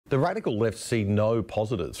The radical left see no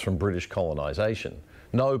positives from British colonisation,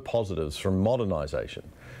 no positives from modernisation.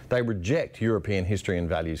 They reject European history and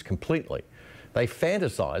values completely. They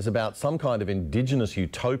fantasise about some kind of indigenous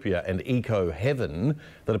utopia and eco-heaven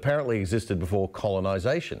that apparently existed before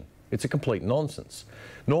colonisation. It's a complete nonsense.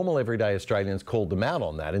 Normal everyday Australians called them out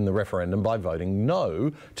on that in the referendum by voting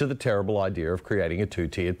no to the terrible idea of creating a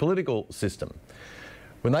two-tiered political system.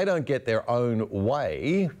 When they don't get their own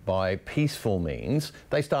way by peaceful means,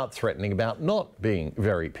 they start threatening about not being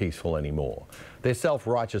very peaceful anymore. Their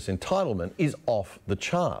self-righteous entitlement is off the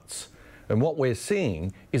charts. And what we're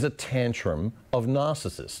seeing is a tantrum of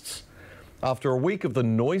narcissists. After a week of the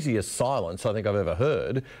noisiest silence I think I've ever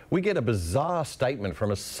heard, we get a bizarre statement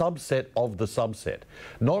from a subset of the subset.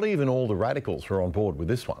 Not even all the radicals were on board with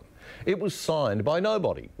this one. It was signed by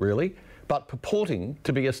nobody, really, but purporting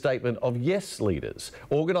to be a statement of yes leaders,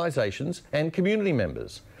 organisations and community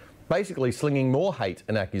members, basically slinging more hate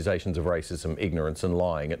and accusations of racism, ignorance and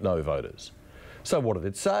lying at no voters. So what did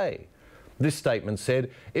it say? This statement said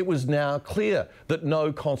it was now clear that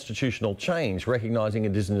no constitutional change recognising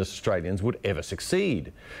Indigenous Australians would ever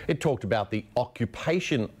succeed. It talked about the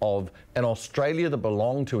occupation of an Australia that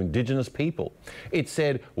belonged to Indigenous people. It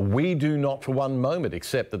said, we do not for one moment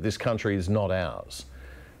accept that this country is not ours.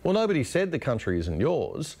 Well, nobody said the country isn't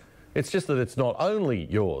yours. It's just that it's not only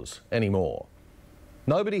yours anymore.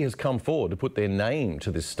 Nobody has come forward to put their name to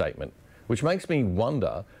this statement, which makes me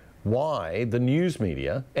wonder why the news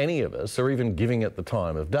media, any of us, are even giving it the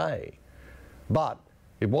time of day. But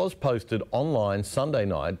it was posted online Sunday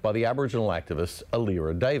night by the Aboriginal activist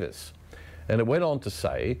Alira Davis. And it went on to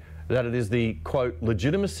say that it is the, quote,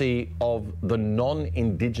 legitimacy of the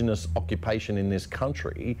non-Indigenous occupation in this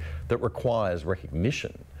country that requires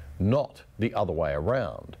recognition, not the other way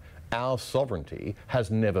around. Our sovereignty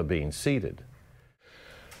has never been ceded.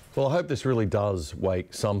 Well, I hope this really does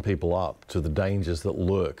wake some people up to the dangers that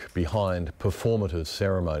lurk behind performative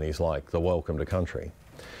ceremonies like the Welcome to Country.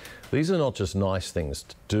 These are not just nice things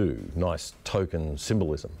to do, nice token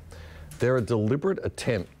symbolism. They're a deliberate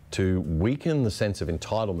attempt to weaken the sense of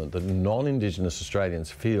entitlement that non-Indigenous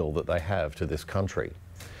Australians feel that they have to this country.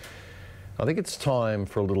 I think it's time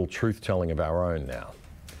for a little truth-telling of our own now.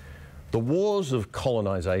 The wars of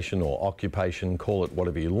colonisation or occupation, call it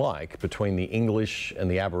whatever you like, between the English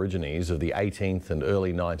and the Aborigines of the 18th and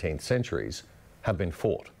early 19th centuries have been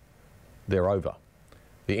fought. They're over.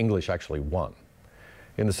 The English actually won.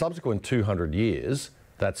 In the subsequent 200 years,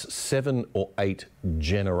 that's 7 or 8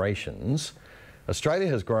 generations, Australia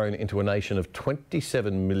has grown into a nation of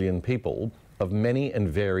 27 million people of many and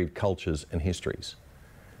varied cultures and histories.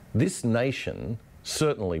 This nation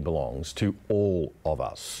certainly belongs to all of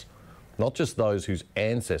us, not just those whose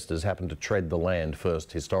ancestors happened to tread the land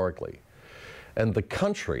first historically. And the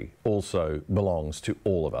country also belongs to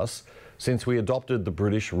all of us, since we adopted the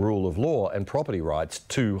British rule of law and property rights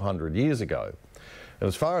 200 years ago. And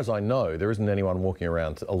as far as I know, there isn't anyone walking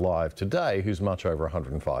around alive today who's much over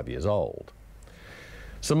 105 years old.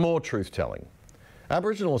 Some more truth-telling.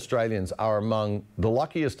 Aboriginal Australians are among the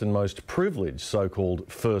luckiest and most privileged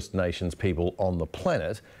so-called First Nations people on the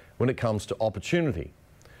planet when it comes to opportunity.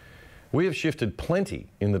 We have shifted plenty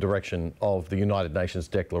in the direction of the United Nations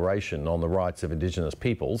Declaration on the Rights of Indigenous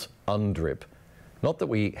Peoples, UNDRIP. Not that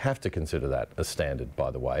we have to consider that a standard,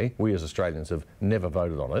 by the way. We as Australians have never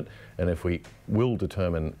voted on it, and if we will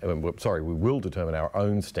determine, we will determine our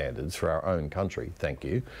own standards for our own country, thank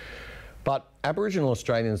you. But Aboriginal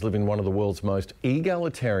Australians live in one of the world's most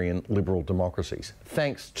egalitarian liberal democracies,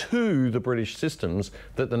 thanks to the British systems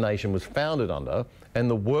that the nation was founded under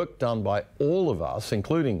and the work done by all of us,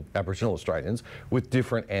 including Aboriginal Australians, with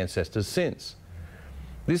different ancestors since.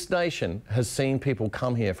 This nation has seen people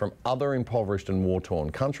come here from other impoverished and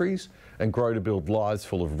war-torn countries and grow to build lives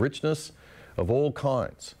full of richness of all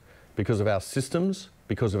kinds because of our systems,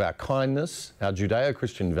 because of our kindness, our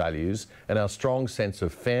Judeo-Christian values, and our strong sense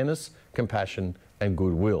of fairness, compassion and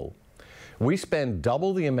goodwill. We spend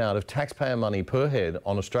double the amount of taxpayer money per head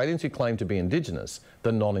on Australians who claim to be Indigenous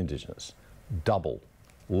than non-Indigenous. Double.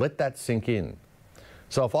 Let that sink in.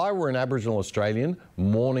 So if I were an Aboriginal Australian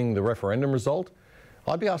mourning the referendum result,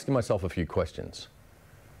 I'd be asking myself a few questions.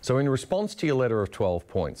 So in response to your letter of 12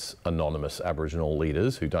 points, anonymous Aboriginal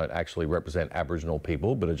leaders who don't actually represent Aboriginal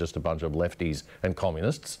people but are just a bunch of lefties and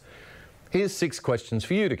communists, here's 6 questions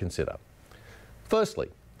for you to consider. Firstly,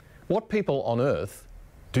 what people on earth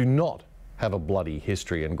do not have a bloody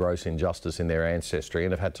history and gross injustice in their ancestry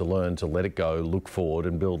and have had to learn to let it go, look forward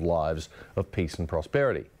and build lives of peace and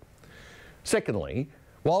prosperity? Secondly,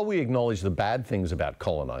 While we acknowledge the bad things about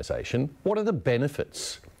colonisation, what are the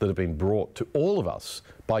benefits that have been brought to all of us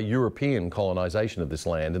by European colonisation of this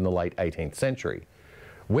land in the late 18th century?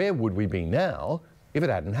 Where would we be now if it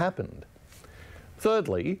hadn't happened?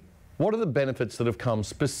 Thirdly, what are the benefits that have come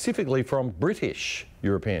specifically from British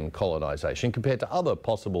European colonisation compared to other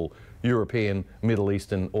possible European, Middle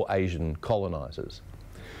Eastern or Asian colonisers?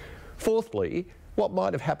 Fourthly, what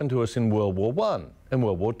might have happened to us in World War I and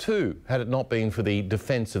World War II had it not been for the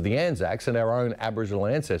defence of the Anzacs and our own Aboriginal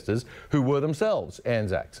ancestors who were themselves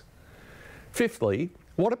Anzacs? Fifthly,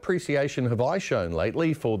 what appreciation have I shown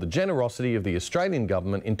lately for the generosity of the Australian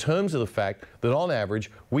government in terms of the fact that on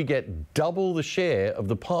average we get double the share of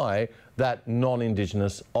the pie that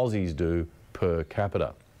non-Indigenous Aussies do per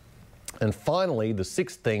capita? And finally, the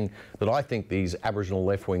sixth thing that I think these Aboriginal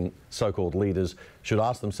left-wing so-called leaders should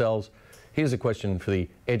ask themselves, here's a question for the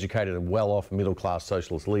educated and well-off middle-class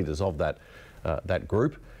socialist leaders of that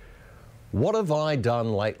group. What have I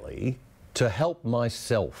done lately to help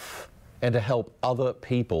myself and to help other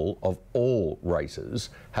people of all races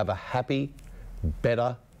have a happy,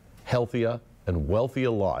 better, healthier and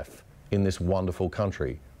wealthier life in this wonderful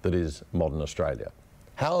country that is modern Australia?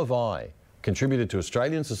 How have I contributed to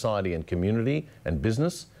Australian society and community and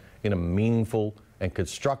business in a meaningful and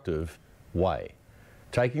constructive way?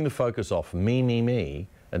 Taking the focus off me,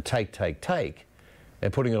 and take,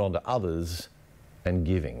 and putting it onto others and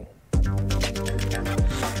giving.